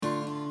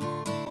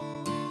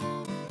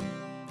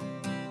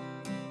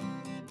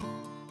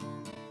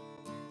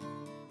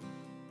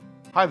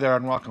Hi there,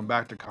 and welcome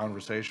back to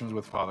Conversations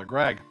with Father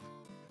Greg.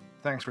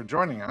 Thanks for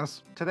joining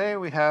us. Today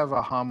we have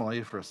a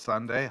homily for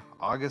Sunday,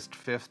 August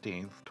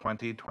 15th,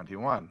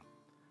 2021.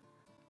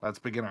 Let's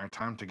begin our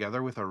time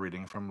together with a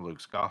reading from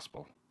Luke's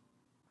Gospel.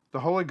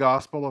 The Holy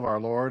Gospel of our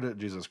Lord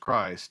Jesus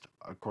Christ,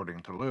 according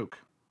to Luke.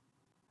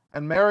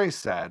 And Mary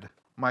said,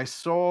 "My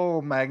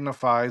soul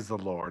magnifies the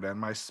Lord, and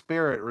my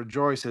spirit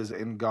rejoices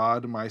in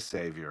God my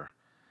Savior,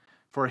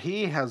 for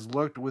he has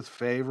looked with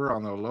favor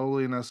on the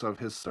lowliness of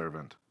his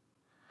servant.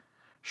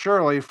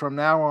 Surely from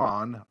now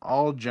on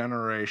all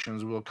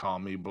generations will call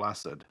me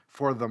blessed,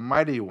 for the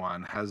Mighty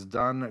One has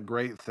done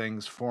great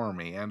things for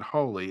me, and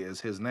holy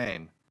is his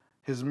name.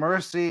 His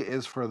mercy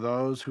is for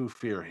those who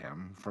fear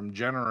him from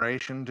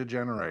generation to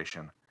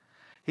generation.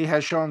 He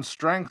has shown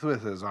strength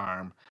with his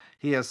arm.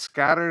 He has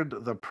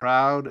scattered the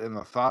proud in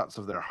the thoughts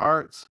of their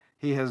hearts.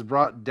 He has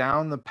brought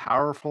down the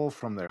powerful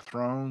from their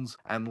thrones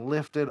and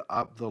lifted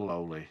up the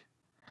lowly.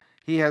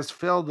 He has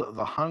filled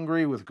the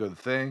hungry with good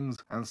things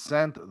and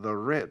sent the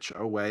rich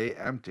away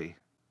empty.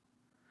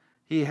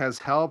 He has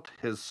helped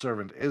his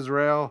servant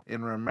Israel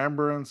in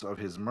remembrance of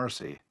his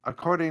mercy,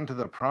 according to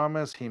the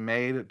promise he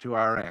made to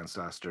our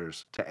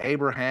ancestors, to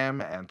Abraham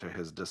and to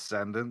his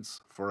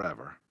descendants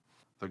forever."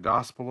 The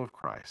Gospel of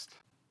Christ.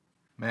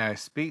 May I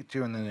speak to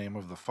you in the name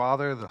of the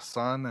Father, the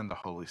Son, and the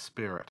Holy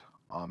Spirit.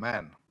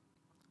 Amen.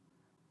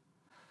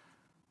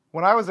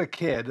 When I was a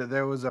kid,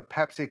 there was a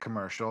Pepsi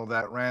commercial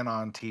that ran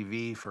on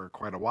TV for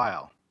quite a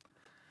while.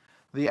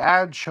 The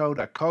ad showed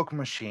a Coke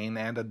machine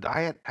and a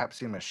Diet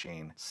Pepsi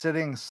machine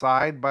sitting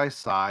side by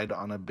side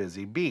on a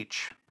busy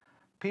beach.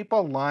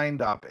 People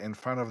lined up in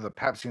front of the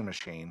Pepsi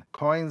machine,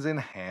 coins in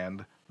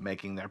hand,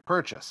 making their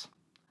purchase.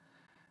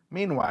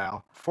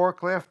 Meanwhile,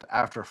 forklift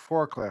after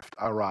forklift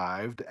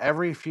arrived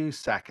every few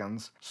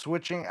seconds,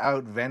 switching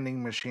out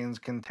vending machines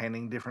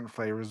containing different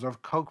flavors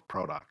of Coke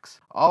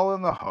products, all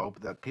in the hope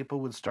that people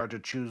would start to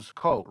choose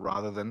Coke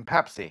rather than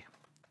Pepsi.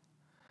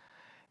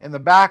 In the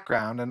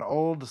background, an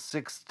old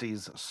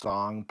 60s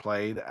song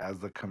played as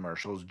the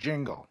commercial's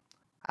jingle.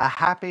 A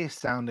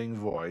happy-sounding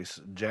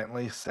voice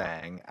gently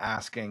sang,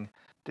 asking,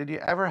 "Did you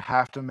ever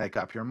have to make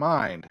up your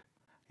mind?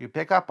 You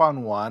pick up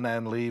on one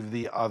and leave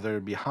the other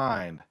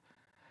behind.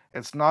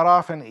 It's not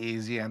often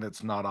easy and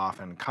it's not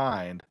often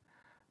kind.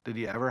 Did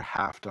you ever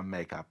have to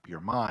make up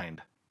your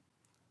mind?"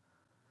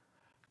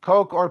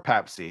 Coke or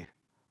Pepsi,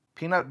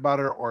 peanut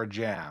butter or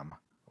jam,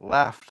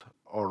 left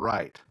or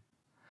right.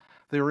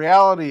 The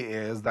reality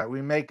is that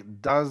we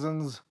make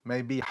dozens,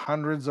 maybe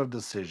hundreds of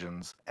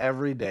decisions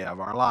every day of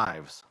our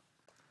lives.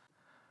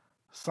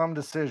 Some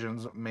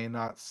decisions may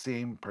not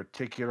seem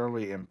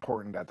particularly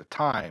important at the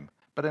time,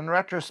 but in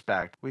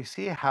retrospect, we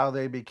see how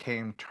they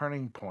became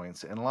turning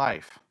points in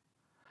life.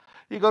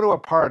 You go to a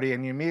party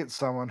and you meet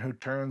someone who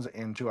turns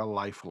into a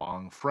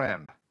lifelong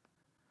friend.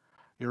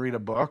 You read a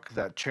book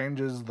that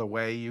changes the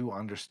way you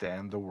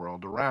understand the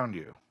world around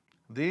you.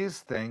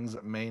 These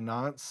things may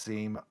not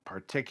seem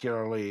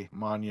particularly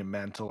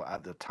monumental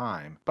at the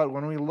time, but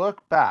when we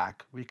look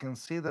back, we can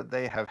see that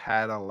they have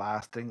had a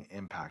lasting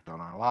impact on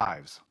our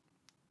lives.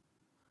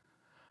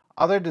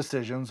 Other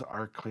decisions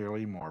are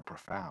clearly more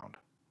profound.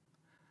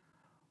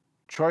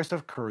 Choice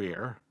of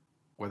career,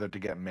 whether to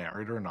get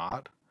married or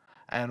not,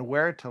 and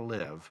where to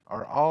live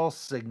are all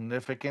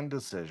significant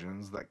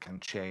decisions that can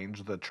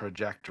change the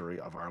trajectory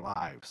of our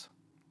lives.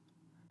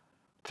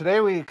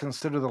 Today we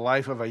consider the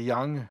life of a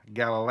young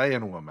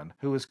Galilean woman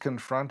who was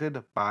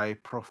confronted by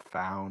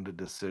profound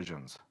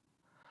decisions.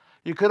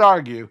 You could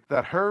argue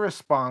that her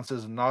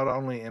responses not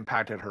only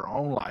impacted her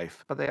own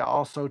life, but they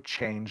also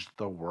changed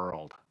the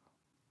world.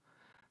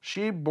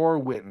 She bore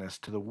witness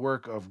to the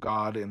work of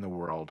God in the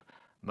world,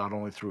 not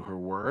only through her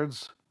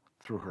words,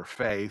 through her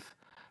faith,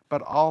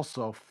 but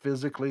also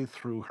physically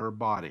through her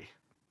body.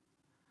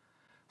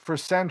 For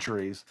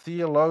centuries,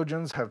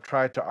 theologians have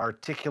tried to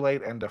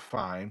articulate and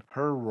define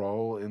her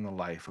role in the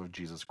life of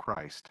Jesus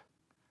Christ.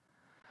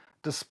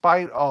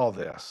 Despite all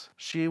this,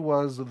 she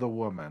was the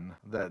woman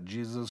that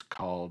Jesus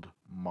called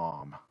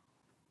Mom.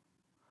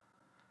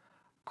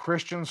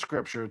 Christian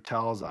scripture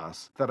tells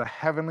us that a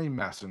heavenly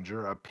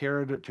messenger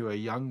appeared to a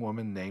young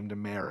woman named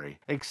Mary,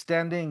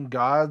 extending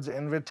God's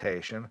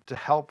invitation to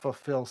help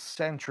fulfill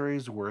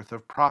centuries worth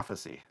of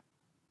prophecy.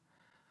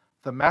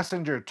 The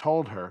messenger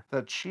told her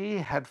that she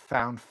had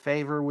found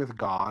favor with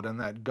God and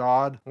that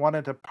God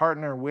wanted to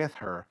partner with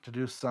her to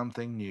do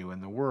something new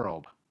in the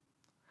world.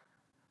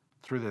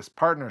 Through this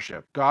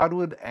partnership, God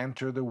would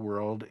enter the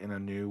world in a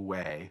new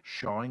way,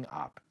 showing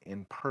up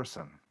in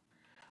person.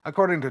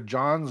 According to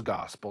John's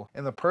Gospel,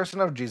 in the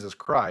person of Jesus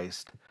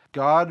Christ,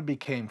 God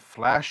became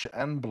flesh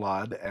and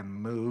blood and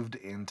moved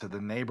into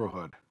the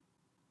neighborhood.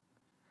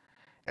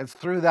 It's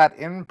through that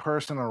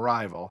in-person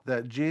arrival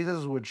that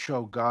Jesus would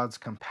show God's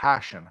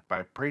compassion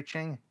by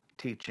preaching,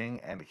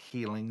 teaching, and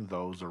healing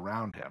those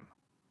around him.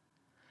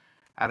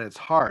 At its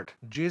heart,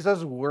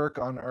 Jesus' work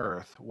on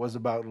earth was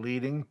about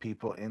leading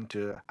people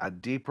into a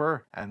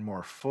deeper and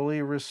more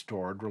fully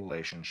restored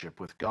relationship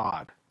with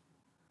God.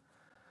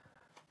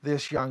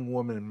 This young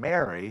woman,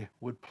 Mary,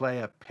 would play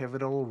a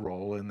pivotal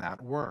role in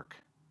that work.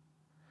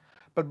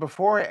 But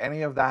before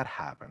any of that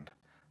happened,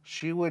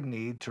 she would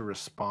need to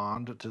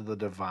respond to the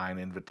divine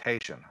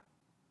invitation.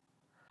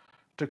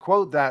 To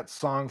quote that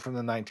song from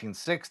the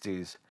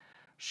 1960s,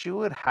 she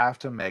would have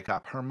to make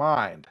up her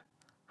mind.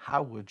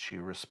 How would she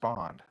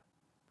respond?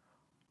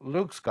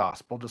 Luke's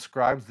gospel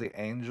describes the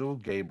angel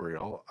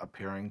Gabriel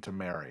appearing to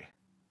Mary.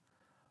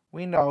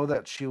 We know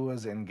that she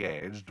was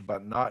engaged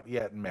but not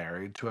yet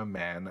married to a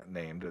man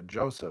named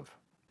Joseph.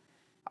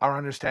 Our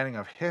understanding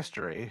of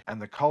history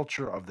and the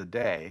culture of the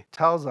day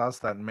tells us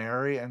that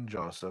Mary and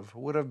Joseph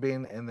would have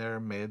been in their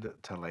mid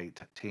to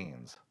late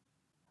teens.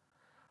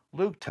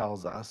 Luke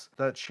tells us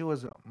that she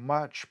was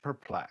much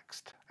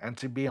perplexed, and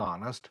to be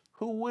honest,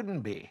 who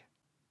wouldn't be?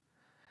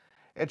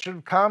 It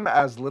should come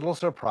as little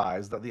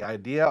surprise that the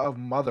idea of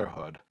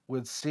motherhood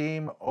would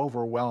seem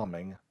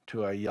overwhelming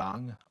to a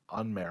young,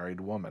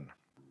 unmarried woman.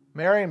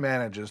 Mary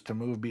manages to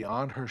move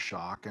beyond her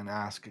shock and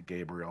ask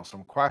Gabriel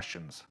some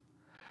questions.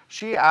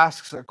 She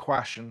asks a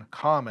question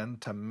common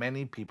to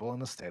many people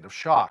in a state of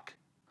shock.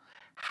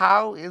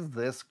 How is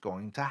this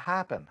going to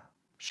happen?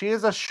 She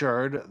is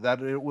assured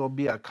that it will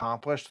be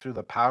accomplished through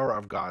the power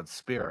of God's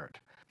Spirit,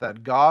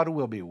 that God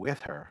will be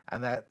with her,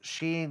 and that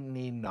she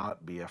need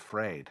not be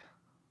afraid.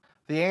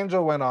 The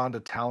angel went on to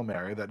tell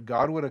Mary that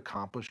God would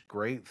accomplish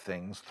great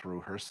things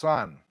through her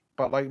son.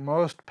 But like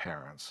most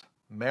parents,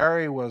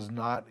 Mary was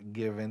not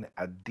given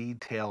a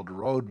detailed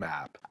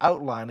roadmap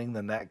outlining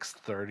the next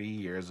 30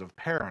 years of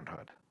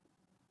parenthood.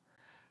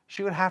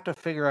 She would have to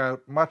figure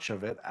out much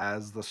of it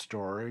as the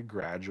story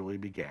gradually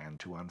began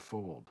to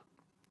unfold.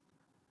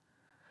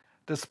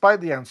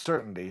 Despite the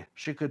uncertainty,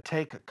 she could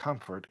take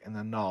comfort in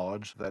the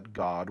knowledge that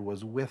God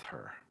was with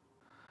her.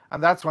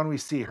 And that's when we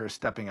see her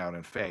stepping out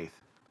in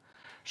faith.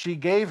 She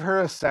gave her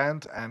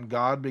assent, and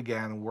God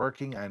began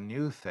working a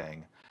new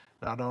thing,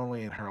 not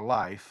only in her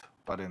life,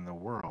 but in the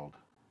world.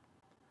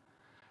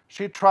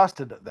 She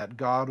trusted that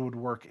God would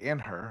work in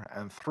her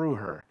and through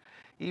her,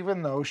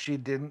 even though she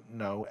didn't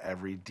know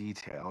every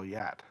detail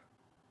yet.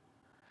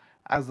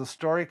 As the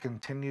story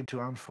continued to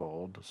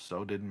unfold,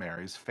 so did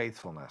Mary's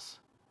faithfulness.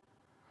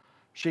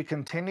 She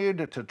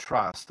continued to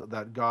trust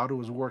that God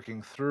was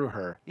working through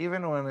her,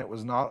 even when it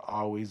was not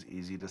always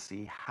easy to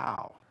see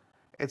how.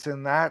 It's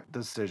in that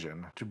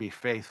decision to be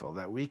faithful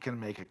that we can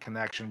make a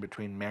connection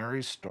between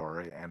Mary's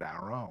story and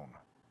our own.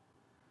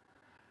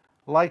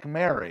 Like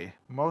Mary,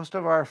 most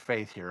of our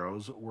faith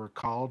heroes were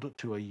called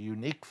to a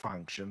unique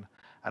function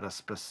at a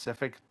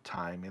specific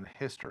time in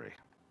history.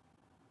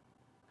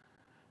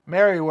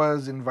 Mary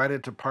was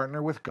invited to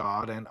partner with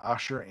God and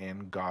usher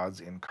in God's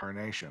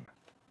incarnation.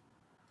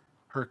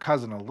 Her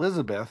cousin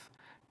Elizabeth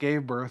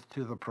gave birth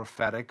to the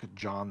prophetic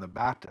John the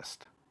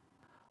Baptist.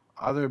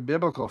 Other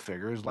biblical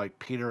figures like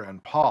Peter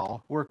and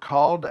Paul were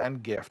called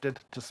and gifted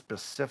to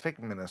specific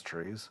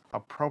ministries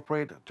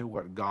appropriate to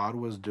what God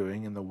was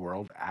doing in the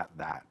world at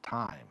that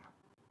time.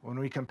 When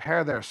we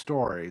compare their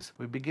stories,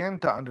 we begin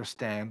to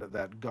understand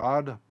that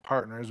God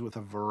partners with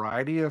a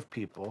variety of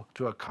people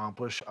to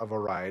accomplish a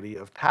variety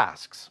of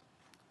tasks.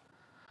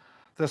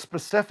 The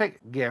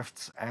specific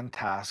gifts and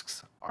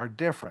tasks are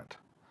different.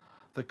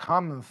 The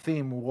common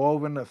theme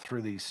woven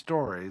through these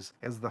stories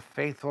is the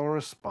faithful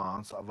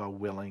response of a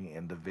willing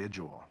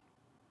individual.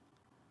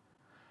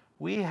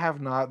 We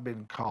have not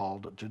been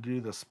called to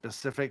do the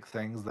specific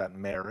things that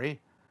Mary,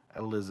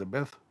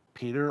 Elizabeth,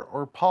 Peter,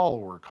 or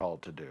Paul were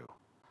called to do.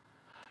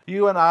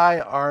 You and I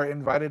are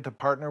invited to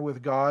partner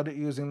with God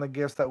using the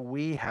gifts that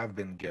we have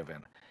been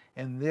given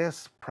in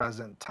this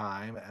present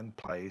time and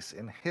place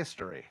in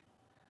history.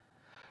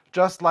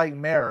 Just like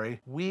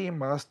Mary, we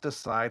must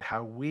decide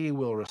how we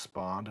will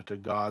respond to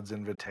God's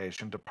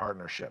invitation to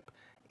partnership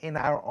in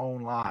our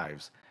own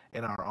lives,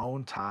 in our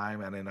own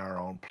time, and in our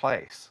own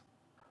place.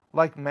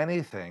 Like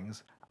many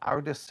things,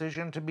 our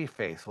decision to be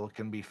faithful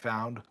can be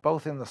found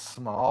both in the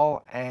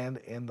small and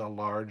in the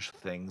large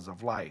things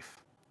of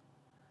life.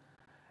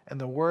 In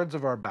the words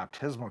of our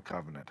baptismal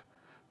covenant,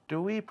 do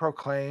we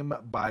proclaim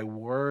by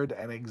word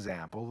and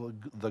example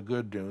the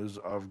good news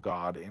of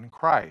God in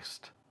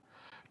Christ?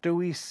 Do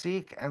we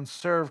seek and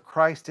serve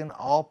Christ in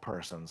all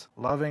persons,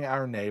 loving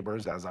our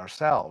neighbors as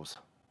ourselves?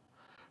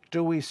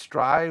 Do we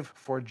strive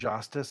for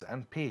justice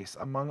and peace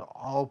among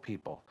all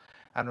people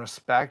and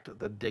respect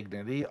the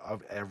dignity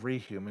of every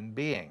human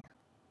being?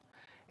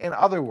 In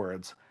other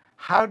words,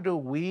 how do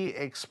we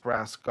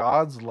express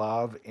God's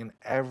love in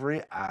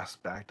every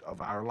aspect of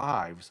our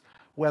lives,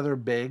 whether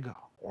big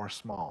or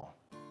small?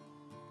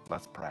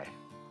 Let's pray.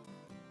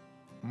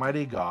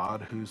 Mighty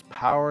God, whose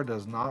power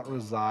does not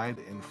reside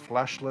in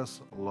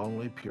fleshless,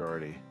 lonely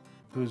purity,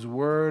 whose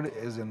word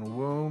is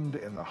enwombed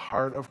in the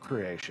heart of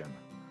creation,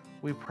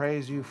 we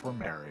praise you for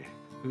Mary,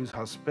 whose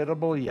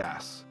hospitable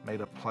yes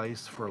made a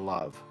place for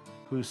love,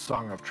 whose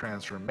song of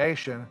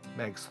transformation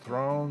makes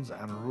thrones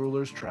and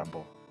rulers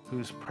tremble,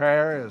 whose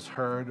prayer is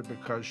heard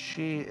because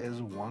she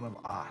is one of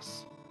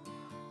us.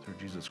 Through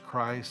Jesus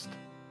Christ,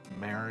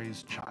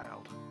 Mary's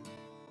child.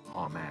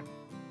 Amen.